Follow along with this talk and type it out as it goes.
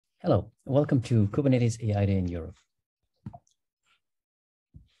Hello, welcome to Kubernetes AI Day in Europe.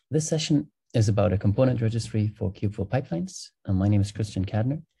 This session is about a component registry for Kubeflow Pipelines. My name is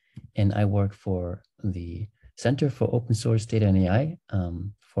Kadner, and I work for the Center for Open Source Data and AI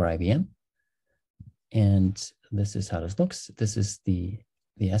for IBM. And this is how this looks. This is the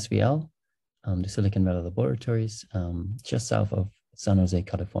SVL, the Silicon Valley Laboratories, just south of San Jose,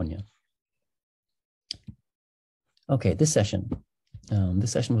 California. Okay, this session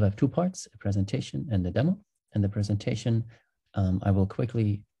will have two parts, a presentation and the demo. In the presentation, I will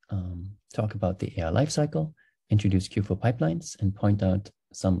quickly talk about the AI lifecycle, introduce Kubeflow pipelines, and point out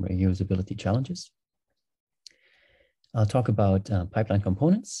some reusability challenges. I'll talk about pipeline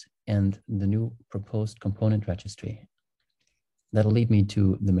components and the new proposed component registry. That'll lead me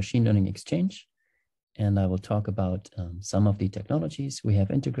to the machine learning exchange, and I will talk about some of the technologies we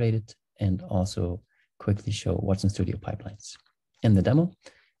have integrated and also quickly show what's in Studio Pipelines. In the demo,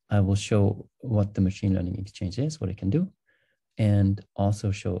 I will show what the machine learning exchange is, what it can do, and also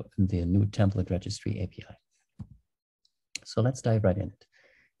show the new template registry API. So let's dive right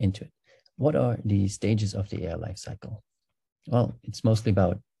into it. What are the stages of the AI lifecycle? Well, it's mostly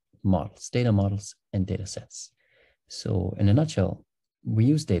about models, data models, and data sets. So in a nutshell, we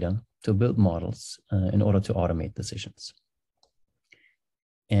use data to build models in order to automate decisions.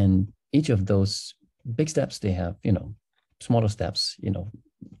 And each of those big steps, they have, smaller steps,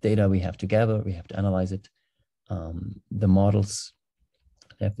 data we have to gather, we have to analyze it. The models,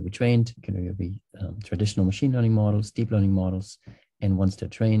 they have to be trained. It can be traditional machine learning models, deep learning models. And once they're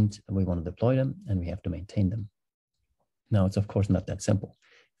trained, we want to deploy them and we have to maintain them. Now, it's of course not that simple.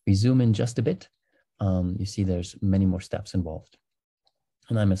 If we zoom in just a bit, you see there's many more steps involved.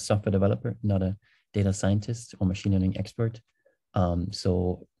 And I'm a software developer, not a data scientist or machine learning expert.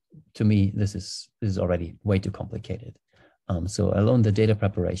 So to me, this is already way too complicated. So alone the data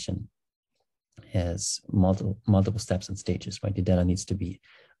preparation has multiple steps and stages, right? The data needs to be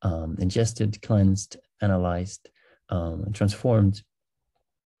ingested, cleansed, analyzed, transformed,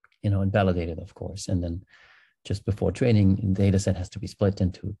 and validated, of course. And then just before training, the data set has to be split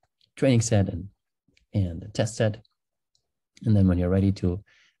into training set and a test set. And then when you're ready to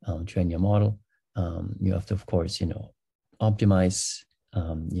train your model, you have to, of course, optimize.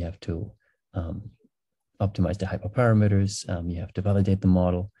 You have to optimize the hyperparameters. You have to validate the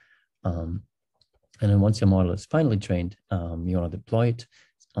model. And then once your model is finally trained, you want to deploy it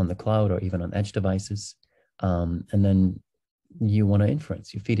on the cloud or even on edge devices. And then you want to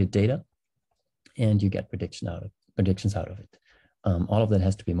inference. You feed it data and you get predictions out of it. All of that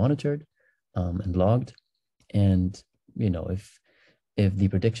has to be monitored and logged. And, if the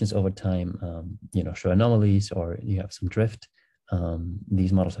predictions over time, show anomalies or you have some drift,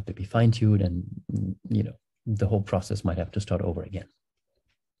 these models have to be fine-tuned and, the whole process might have to start over again.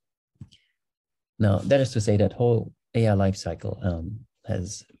 Now, that is to say that whole AI lifecycle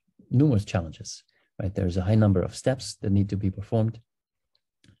has numerous challenges, right? There's a high number of steps that need to be performed.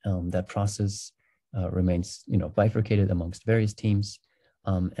 That process remains, bifurcated amongst various teams,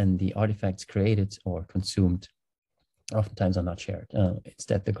 and the artifacts created or consumed oftentimes are not shared.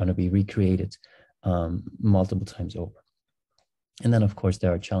 Instead, they're going to be recreated multiple times over. And then, of course,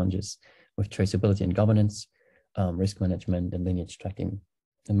 there are challenges with traceability and governance, risk management, and lineage tracking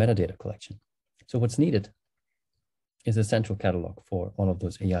and metadata collection. So what's needed is a central catalog for all of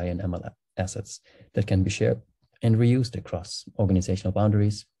those AI and ML assets that can be shared and reused across organizational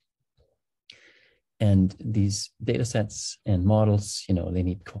boundaries. And these data sets and models,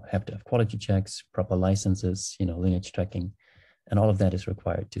 they have to have quality checks, proper licenses, lineage tracking, and all of that is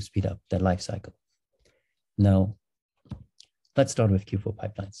required to speed up that life cycle. Now, let's start with Kubeflow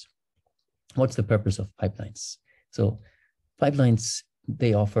pipelines. What's the purpose of pipelines? So pipelines,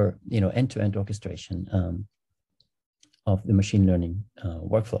 they offer, end-to-end orchestration of the machine learning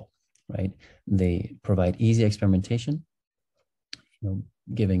workflow, right? They provide easy experimentation,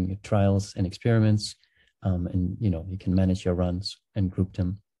 giving you trials and experiments, and you can manage your runs and group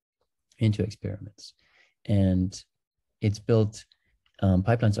them into experiments. And it's built,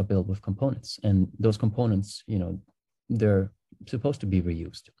 pipelines are built with components, and those components, they're supposed to be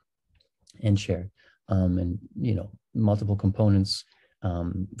reused and shared. And multiple components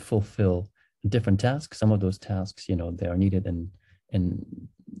fulfill different tasks. Some of those tasks, they are needed in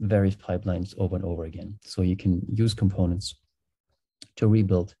various pipelines over and over again. So you can use components to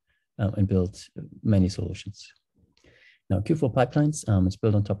rebuild and build many solutions. Now, Kubeflow Pipelines is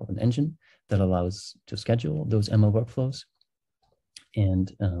built on top of an engine that allows to schedule those ML workflows.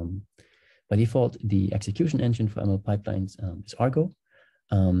 And by default, the execution engine for ML pipelines is Argo.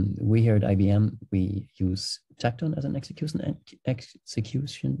 We here at IBM, we use Tecton as an execution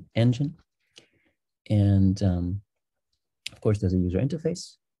engine. And of course, there's a user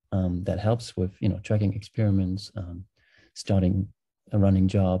interface that helps with, tracking experiments, starting running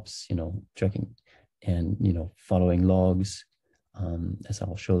jobs, tracking and, following logs, as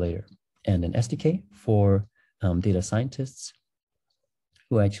I'll show later. And an SDK for data scientists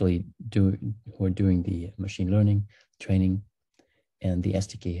who are doing the machine learning training, and the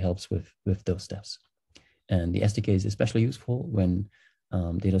SDK helps with those steps. And the SDK is especially useful when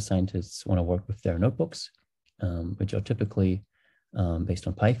data scientists want to work with their notebooks, which are typically based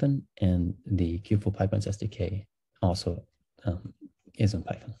on Python, and the Kubeflow Pipelines SDK also is in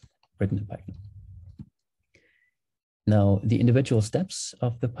Python, written in Python. Now, the individual steps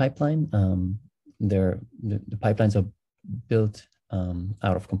of the pipeline, the pipelines are built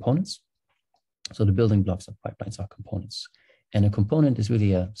out of components. So the building blocks of pipelines are components. And a component is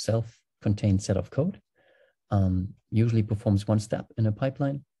really a self-contained set of code, usually performs one step in a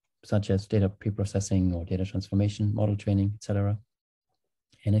pipeline, such as data preprocessing or data transformation, model training, etc.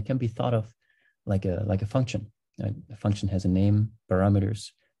 And it can be thought of like a function. Right? A function has a name,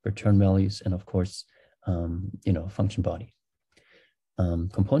 parameters, return values, and of course, a function body.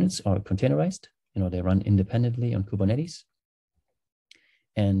 Components are containerized. They run independently on Kubernetes.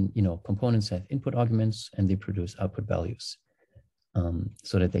 And components have input arguments, and they produce output values,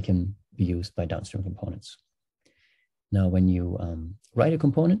 so that they can be used by downstream components. Now, when you write a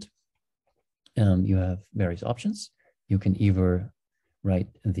component, you have various options. You can either write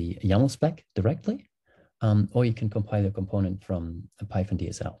the YAML spec directly, or you can compile a component from a Python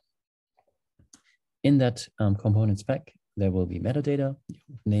DSL. In that component spec, there will be metadata,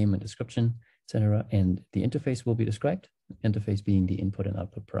 name and description, etc. And the interface will be described, interface being the input and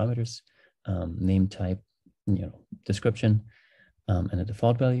output parameters, name type, description, and a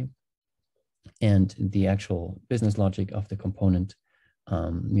default value. And the actual business logic of the component,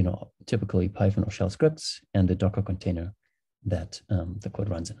 typically Python or shell scripts, and the Docker container that the code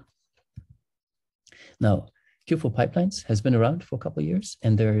runs in. Now, Kubeflow Pipelines has been around for a couple of years,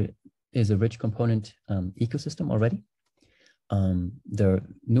 and there is a rich component ecosystem already. There are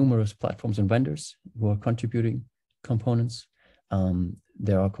numerous platforms and vendors who are contributing components.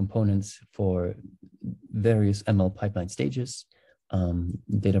 There are components for various ML pipeline stages,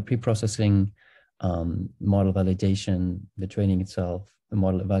 data preprocessing, model validation, the training itself, the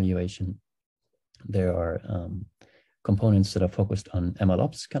model evaluation. There are components that are focused on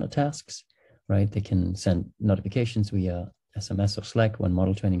MLOps kind of tasks, right? They can send notifications via SMS or Slack when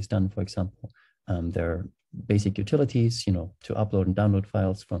model training is done, for example. There are basic utilities, to upload and download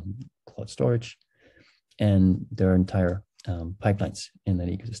files from cloud storage. And there are entire pipelines in that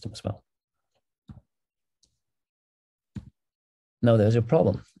ecosystem as well. Now, there's a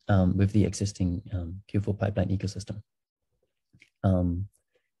problem with the existing Kubeflow pipeline ecosystem.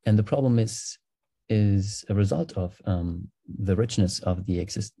 And the problem is a result of the richness of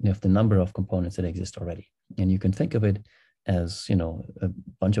the number of components that exist already. And you can think of it as, a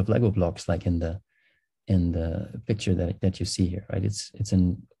bunch of Lego blocks, like in the picture that you see here, right? It's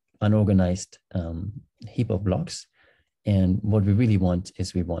an unorganized heap of blocks. And what we really want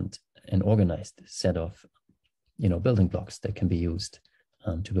is an organized set of building blocks that can be used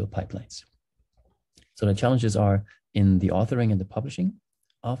to build pipelines. So the challenges are in the authoring and the publishing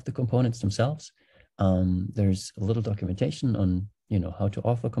of the components themselves. There's a little documentation on how to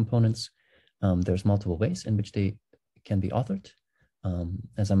author components. There's multiple ways in which they can be authored.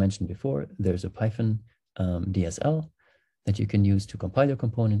 As I mentioned before, there's a Python DSL that you can use to compile your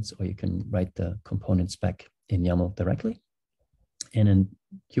components, or you can write the component spec in YAML directly. And in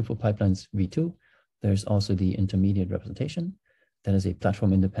Kubeflow Pipelines v2, there's also the intermediate representation that is a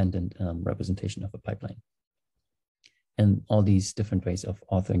platform-independent representation of a pipeline. And all these different ways of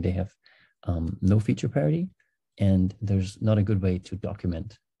authoring, they have no feature parity, and there's not a good way to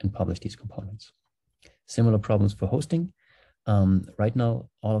document and publish these components. Similar problems for hosting. Right now,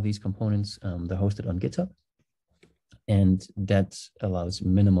 all of these components, they're hosted on GitHub, and that allows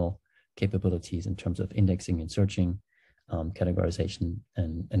minimal capabilities in terms of indexing and searching, categorization,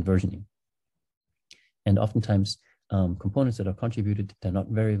 and versioning. And oftentimes, components that are contributed, they're not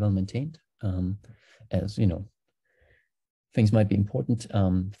very well maintained, as things might be important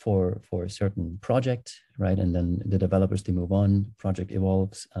for a certain project, right? And then the developers, they move on, project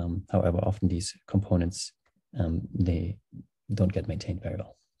evolves. However, often these components, they don't get maintained very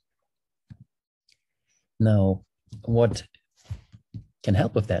well. Now, what can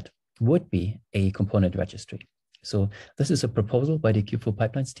help with that would be a component registry. So this is a proposal by the Kubeflow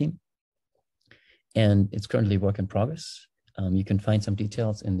Pipelines team, and it's currently work in progress. You can find some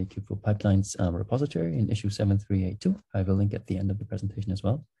details in the Kubeflow Pipelines repository in issue 7382. I will link at the end of the presentation as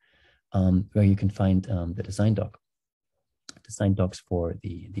well, where you can find the design docs for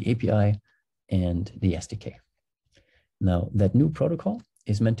the API and the SDK. Now, that new protocol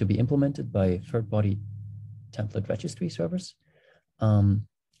is meant to be implemented by third-party template registry servers.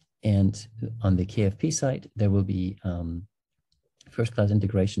 And on the KFP side, there will be first-class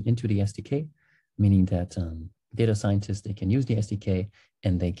integration into the SDK, meaning that data scientists, they can use the SDK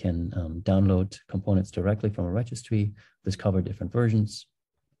and they can download components directly from a registry, discover different versions,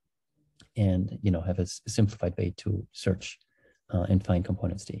 and have a simplified way to search and find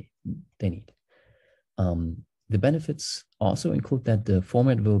components they need. The benefits also include that the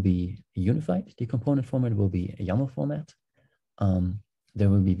format will be unified. The component format will be a YAML format. There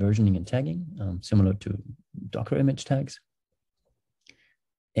will be versioning and tagging, similar to Docker image tags.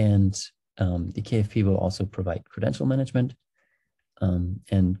 And the KFP will also provide credential management,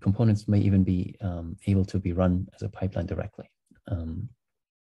 and components may even be able to be run as a pipeline directly.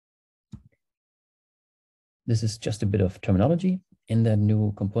 This is just a bit of terminology. In the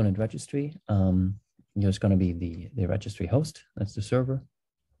new component registry, there's going to be the registry host, that's the server.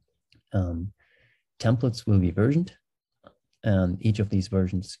 Templates will be versioned, and each of these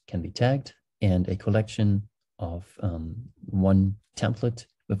versions can be tagged, and a collection of one template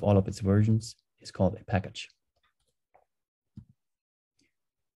with all of its versions is called a package.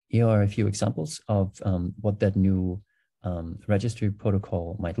 Here are a few examples of what that new registry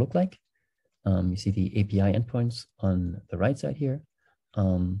protocol might look like. You see the API endpoints on the right side here.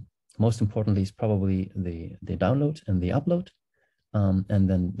 Most importantly is probably the download and the upload, and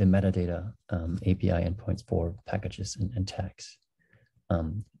then the metadata API endpoints for packages and tags.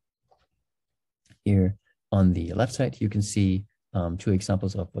 Here on the left side, you can see two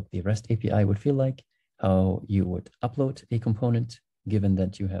examples of what the REST API would feel like, how you would upload a component, given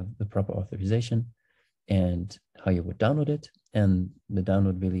that you have the proper authorization, and how you would download it. And the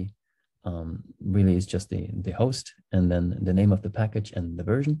download really is just the host, and then the name of the package and the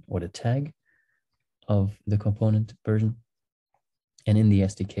version or the tag of the component version. And in the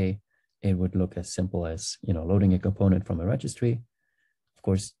SDK, it would look as simple as loading a component from a registry. Of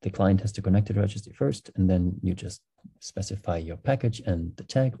course, the client has to connect to the registry first, and then you just specify your package and the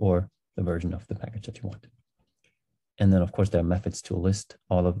tag or the version of the package that you want. And then, of course, there are methods to list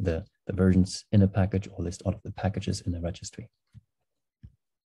all of the versions in a package or list all of the packages in a registry.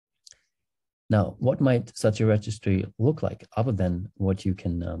 Now, what might such a registry look like other than what you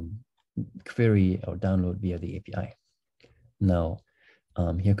can query or download via the API? Now,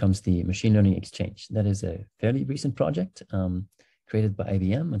 here comes the Machine Learning Exchange. That is a fairly recent project created by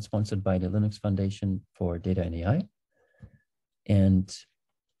IBM and sponsored by the Linux Foundation for Data and AI. And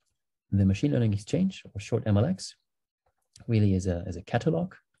the Machine Learning Exchange, or short MLX, really is a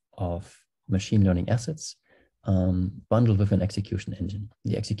catalog of machine learning assets bundled with an execution engine.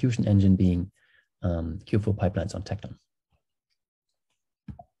 The execution engine being Kubeflow Pipelines on Kadner.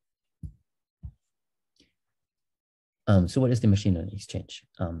 So what is the Machine Learning Exchange?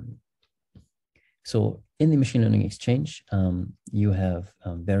 So in the Machine Learning Exchange, you have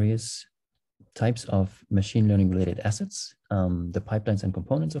various types of machine learning related assets, the pipelines and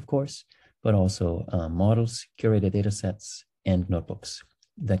components, of course, but also models, curated data sets, and notebooks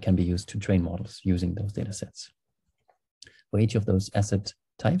that can be used to train models using those data sets. For each of those asset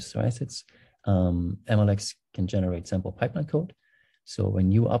types or assets, MLX can generate sample pipeline code. So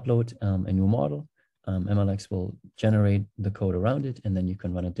when you upload a new model, MLX will generate the code around it, and then you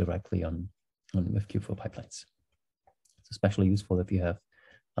can run it directly with Kubeflow Pipelines. It's especially useful if you have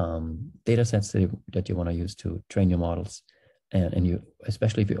data sets that you want to use to train your models, and you,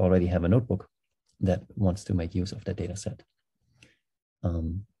 especially if you already have a notebook that wants to make use of that data set.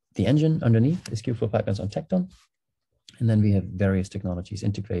 The engine underneath is Kubeflow Pipelines on Kadner, and then we have various technologies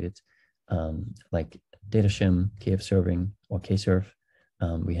integrated, like DataShim, KF serving, or KServe.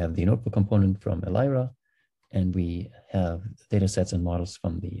 We have the notebook component from Elira, and we have data sets and models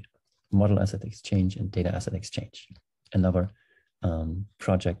from the Model Asset Exchange and Data Asset Exchange, another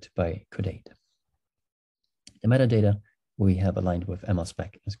project by Kubeflow. The metadata we have aligned with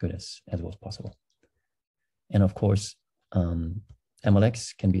MLSpec as good as was possible. And of course,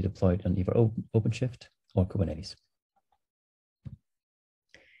 MLX can be deployed on either OpenShift or Kubernetes.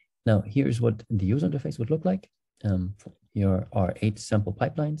 Now, here's what the user interface would look like. Here are 8 sample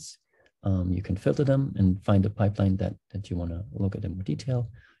pipelines. You can filter them and find a pipeline that you want to look at in more detail.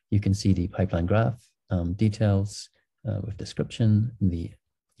 You can see the pipeline graph, details with description, the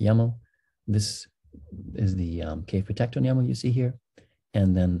YAML. This is the KF Protector YAML you see here.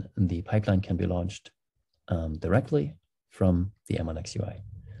 And then the pipeline can be launched directly from the MLX UI.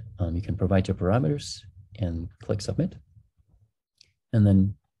 You can provide your parameters and click submit. And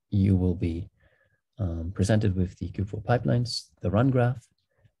then you will be presented with the Kubeflow pipelines, the run graph.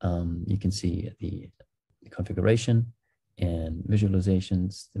 You can see the configuration and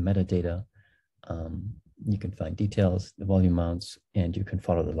visualizations, the metadata. You can find details, the volume mounts, and you can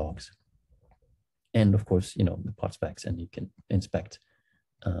follow the logs. And of course, the pod specs, and you can inspect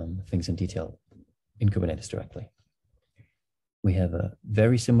things in detail in Kubernetes directly. We have a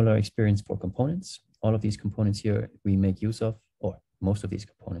very similar experience for components. All of these components here we make use of, or most of these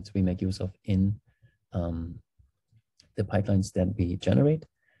components we make use of in the pipelines that we generate.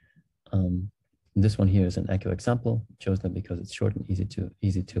 This one here is an Echo example. It shows them because it's short and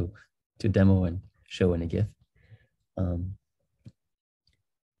easy to demo and show in a GIF.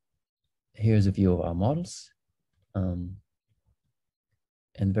 Here's a view of our models. And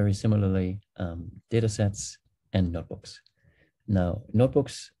very similarly, data sets and notebooks. Now,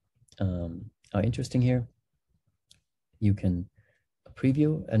 notebooks are interesting here. You can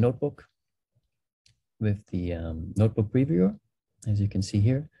preview a notebook with the notebook previewer, as you can see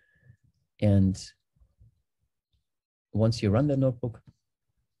here. And once you run the notebook,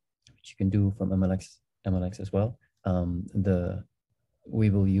 which you can do from MLX as well, we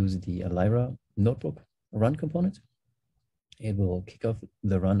will use the Lyra notebook run component. It will kick off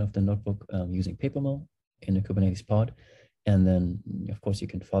the run of the notebook using PaperMill in a Kubernetes pod. And then, of course, you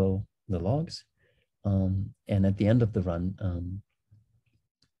can follow the logs. And at the end of the run,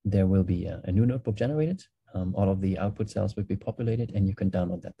 there will be a new notebook generated. All of the output cells will be populated, and you can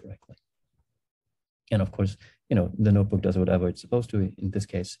download that directly. And of course, the notebook does whatever it's supposed to. In this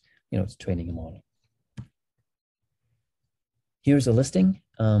case, it's training a model. Here's a listing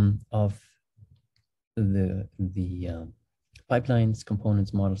of the pipelines,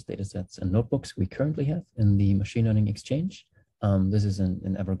 components, models, datasets, and notebooks we currently have in the Machine Learning Exchange. This is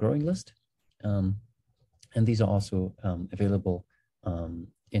an ever-growing list. And these are also available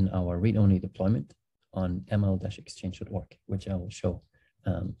in our read-only deployment on ml-exchange.org, which I will show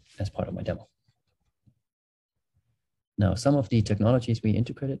as part of my demo. Now, some of the technologies we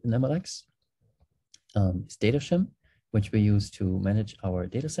integrated in MLX is DataShim, which we use to manage our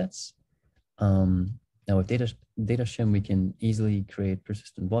datasets. Now with DataShim, we can easily create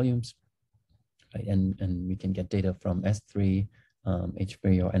persistent volumes, right? And we can get data from S3,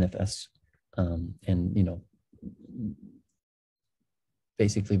 H3, or NFS, and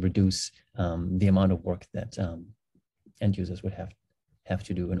basically reduce the amount of work that end users would have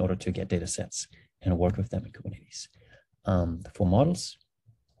to do in order to get data sets and work with them in Kubernetes. For models,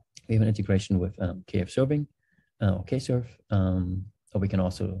 we have an integration with KF serving or Kserve, or we can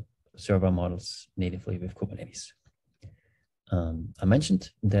also serve our models natively with Kubernetes. I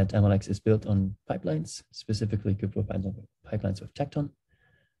mentioned that MLX is built on pipelines, specifically Kubeflow pipelines with Tekton.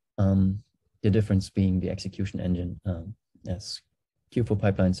 The difference being the execution engine, as Kubeflow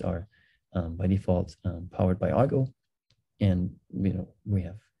pipelines are by default powered by Argo, and we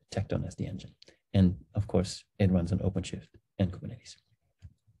have Tekton as the engine. And of course, it runs on OpenShift and Kubernetes.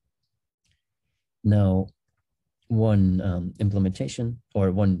 Now, one implementation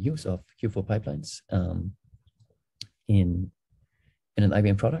or one use of Kubeflow pipelines in an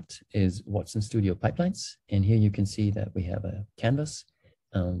IBM product is Watson Studio Pipelines. And here you can see that we have a canvas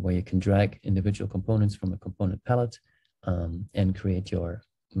where you can drag individual components from a component palette and create your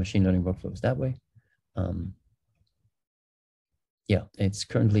machine learning workflows that way. Yeah, it's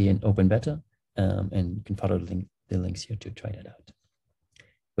currently in open beta, and you can follow the links here to try that out.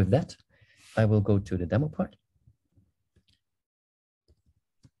 With that, I will go to the demo part.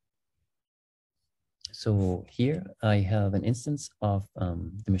 So here I have an instance of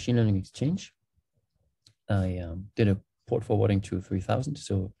the Machine Learning Exchange. I did a port forwarding to 3000,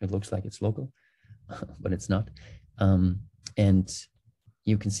 so it looks like it's local, but it's not. And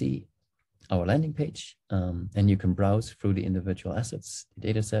you can see our landing page, and you can browse through the individual assets,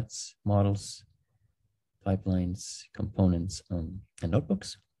 data sets, models, pipelines, components, and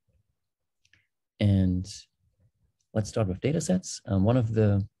notebooks. And let's start with data sets. One of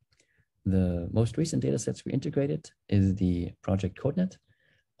the most recent data sets we integrated is the project CodeNet.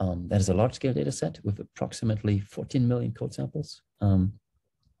 That is a large-scale data set with approximately 14 million code samples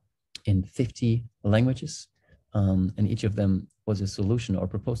in 50 languages. And each of them was a solution or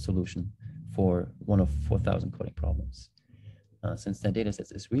proposed solution for one of 4,000 coding problems. Since that data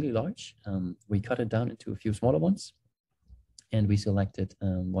set is really large, we cut it down into a few smaller ones. And we selected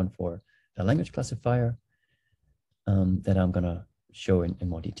one for a language classifier that I'm going to show in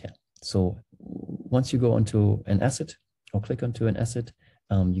more detail. So once you go onto an asset or click onto an asset,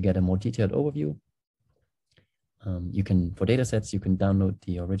 you get a more detailed overview. You can, for data sets, you can download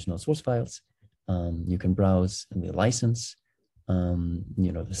the original source files. You can browse the license,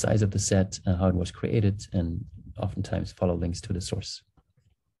 the size of the set, how it was created, and oftentimes follow links to the source.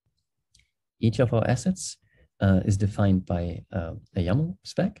 Each of our assets is defined by a YAML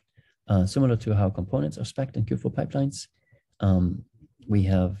spec, similar to how components are spec'd in Kubeflow pipelines. We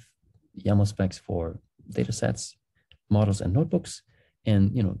have YAML specs for data sets, models, and notebooks.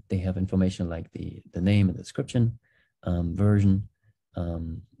 And they have information like the name and the description, version,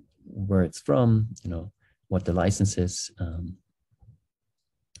 where it's from, what the license is,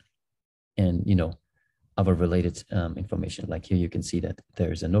 and other related information. Like here you can see that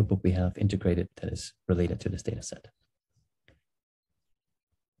there's a notebook we have integrated that is related to this data set.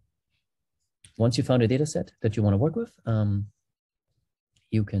 Once you found a data set that you want to work with,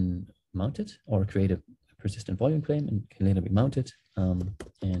 you can mount it or create a persistent volume claim and can later be mounted.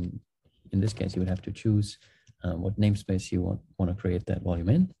 And in this case, you would have to choose what namespace you want to create that volume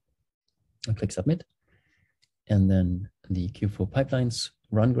in, and click submit. And then the Kubeflow Pipelines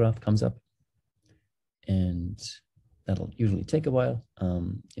run graph comes up, and that'll usually take a while.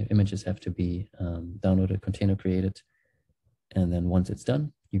 Images have to be downloaded, container created. And then once it's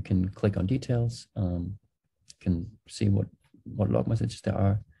done, you can click on details, can see what log messages there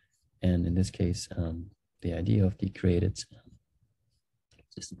are. And in this case, the ID of the created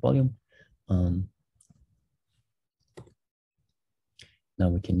persistent volume. Now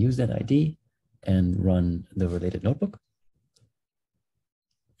we can use that ID and run the related notebook.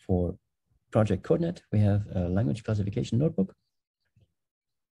 For project Codenet, we have a language classification notebook.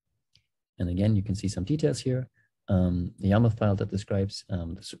 And again, you can see some details here. The YAML file that describes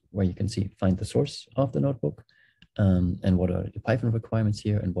where you can find the source of the notebook, and what are the Python requirements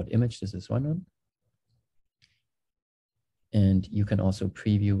here and what image this is run on. And you can also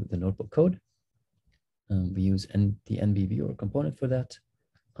preview the notebook code. We use the NV viewer component for that.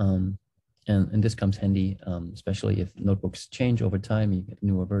 And this comes handy, especially if notebooks change over time, you get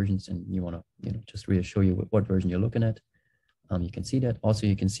newer versions and you want to just reassure you what version you're looking at. You can see that. Also,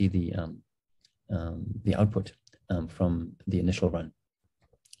 you can see the output from the initial run,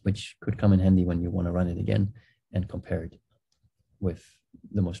 which could come in handy when you want to run it again and compare it with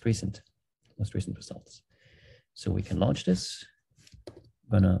the most recent results. So we can launch this. I'm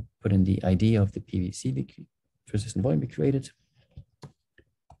gonna put in the ID of the PVC persistent volume we created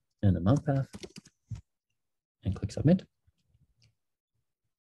and a mount path, and click submit.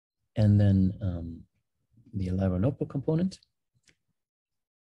 And then the Elira notebook component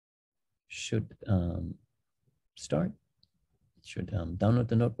should start. It should download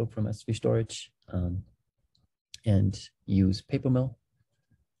the notebook from S3 storage and use Papermill,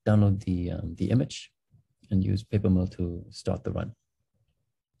 download the image, and use Papermill to start the run.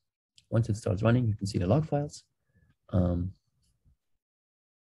 Once it starts running, you can see the log files.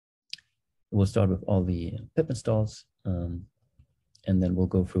 We'll start with all the pip installs, and then we'll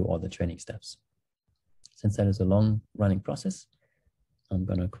go through all the training steps. Since that is a long running process, I'm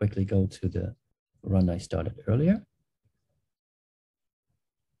going to quickly go to the run I started earlier.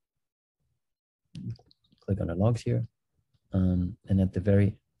 Click on the logs here. And at the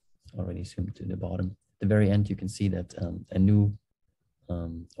very, already zoomed to the bottom, the very end, you can see that a new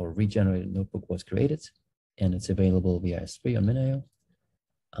or regenerated notebook was created, and it's available via S3 on Min.io.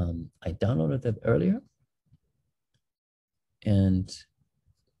 I downloaded that earlier, and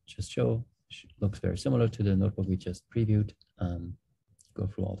just looks very similar to the notebook we just previewed. Go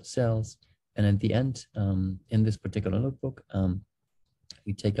through all the cells, and at the end, in this particular notebook,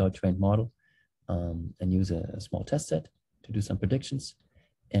 we take our trained model and use a small test set to do some predictions.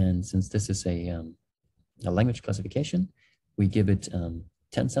 And since this is a language classification, we give it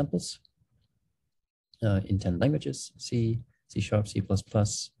 10 samples in 10 languages: C, C#, C++,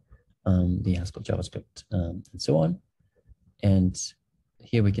 the Haskell, JavaScript, and so on. And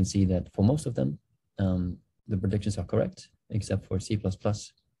here we can see that for most of them, the predictions are correct, except for C++,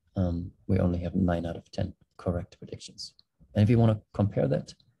 we only have 9 out of 10 correct predictions. And if you want to compare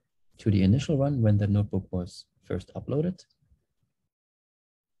that to the initial run when the notebook was first uploaded,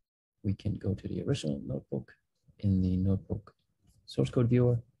 we can go to the original notebook in the notebook source code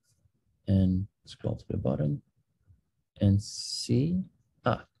viewer and scroll to the bottom and see,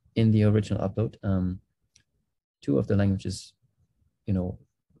 in the original upload, 2 of the languages,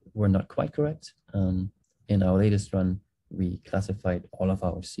 were not quite correct. In our latest run, we classified all of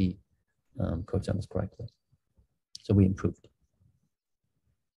our C code samples correctly. So we improved.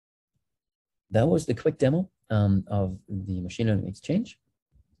 That was the quick demo of the machine learning exchange.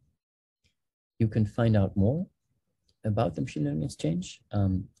 You can find out more about the machine learning exchange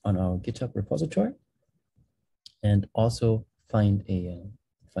on our GitHub repository. and also find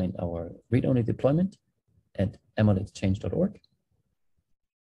our read-only deployment at mlexchange.org.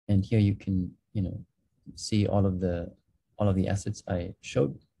 And here you can, see all of the assets I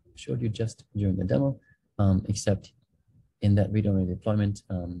showed you just during the demo, except in that read-only deployment,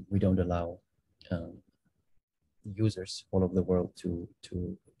 we don't allow users all over the world to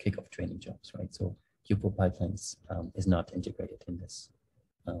kick off training jobs, right? So Kubeflow Pipelines is not integrated in this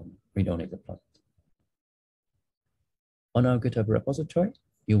read-only deployment. On our GitHub repository,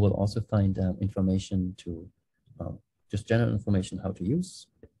 you will also find information to just general information how to use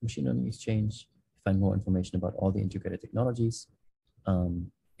Machine Learning Exchange, find more information about all the integrated technologies,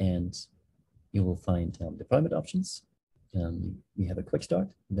 and you will find deployment options. We have a quick start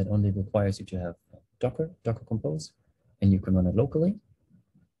that only requires you to have Docker Compose, and you can run it locally,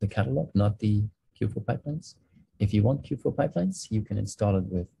 the catalog, not the Kubeflow pipelines. If you want Kubeflow pipelines, you can install it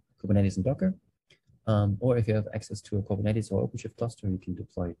with Kubernetes and Docker. Or if you have access to a Kubernetes or OpenShift cluster, you can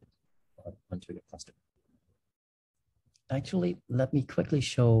deploy it onto your cluster. Actually, let me quickly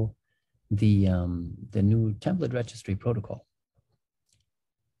show the new template registry protocol.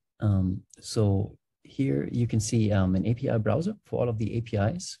 So here you can see an API browser for all of the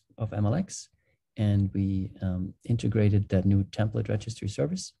APIs of MLX, and we integrated that new template registry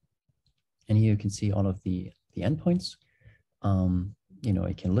service. And here you can see all of the endpoints.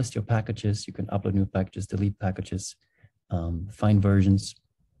 You can list your packages, you can upload new packages, delete packages, find versions.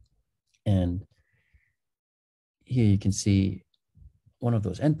 And here you can see one of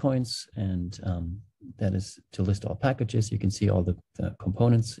those endpoints, and that is to list all packages. You can see all the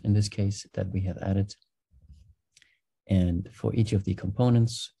components in this case that we have added. And for each of the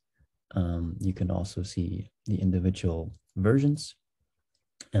components, you can also see the individual versions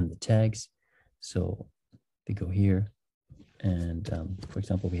and the tags. So we go here, and for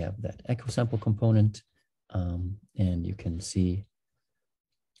example, we have that echo sample component, and you can see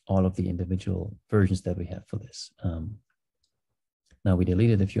all of the individual versions that we have for this. Now we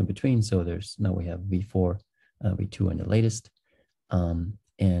deleted a few in between, so now we have v4, v2, and the latest,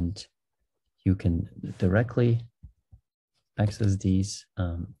 and you can directly access these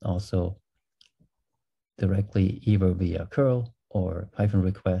also directly either via curl or Python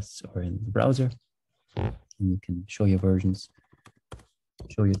requests or in the browser. And you can show your versions,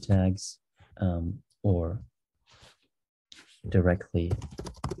 show your tags, or directly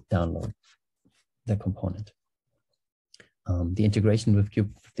download the component. The integration with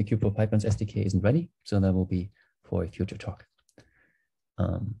the Kubeflow Pipelines SDK isn't ready, so that will be for a future talk.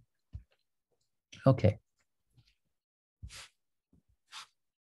 Okay.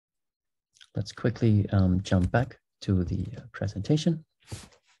 Let's quickly jump back to the presentation.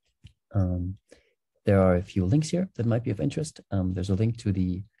 There are a few links here that might be of interest. There's a link to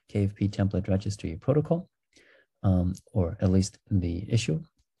the KFP template registry protocol, or at least the issue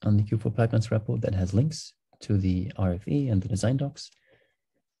on the Kubeflow Pipelines repo that has links to the RFE and the design docs.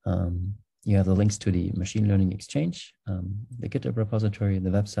 You have the links to the Machine Learning Exchange, the GitHub repository, the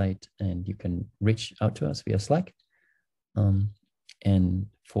website, and you can reach out to us via Slack. And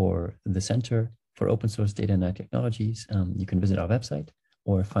for the Center for Open Source Data and Technologies, you can visit our website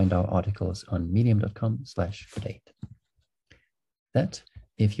or find our articles on medium.com/codate. That,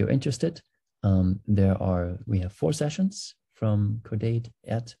 if you're interested, we have 4 sessions from Codate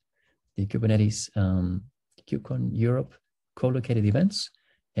at the Kubernetes KubeCon Europe co-located events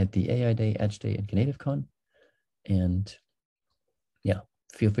at the AI Day, Edge Day, and KnativeCon. And yeah,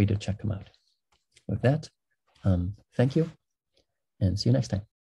 feel free to check them out. With that, thank you, and see you next time.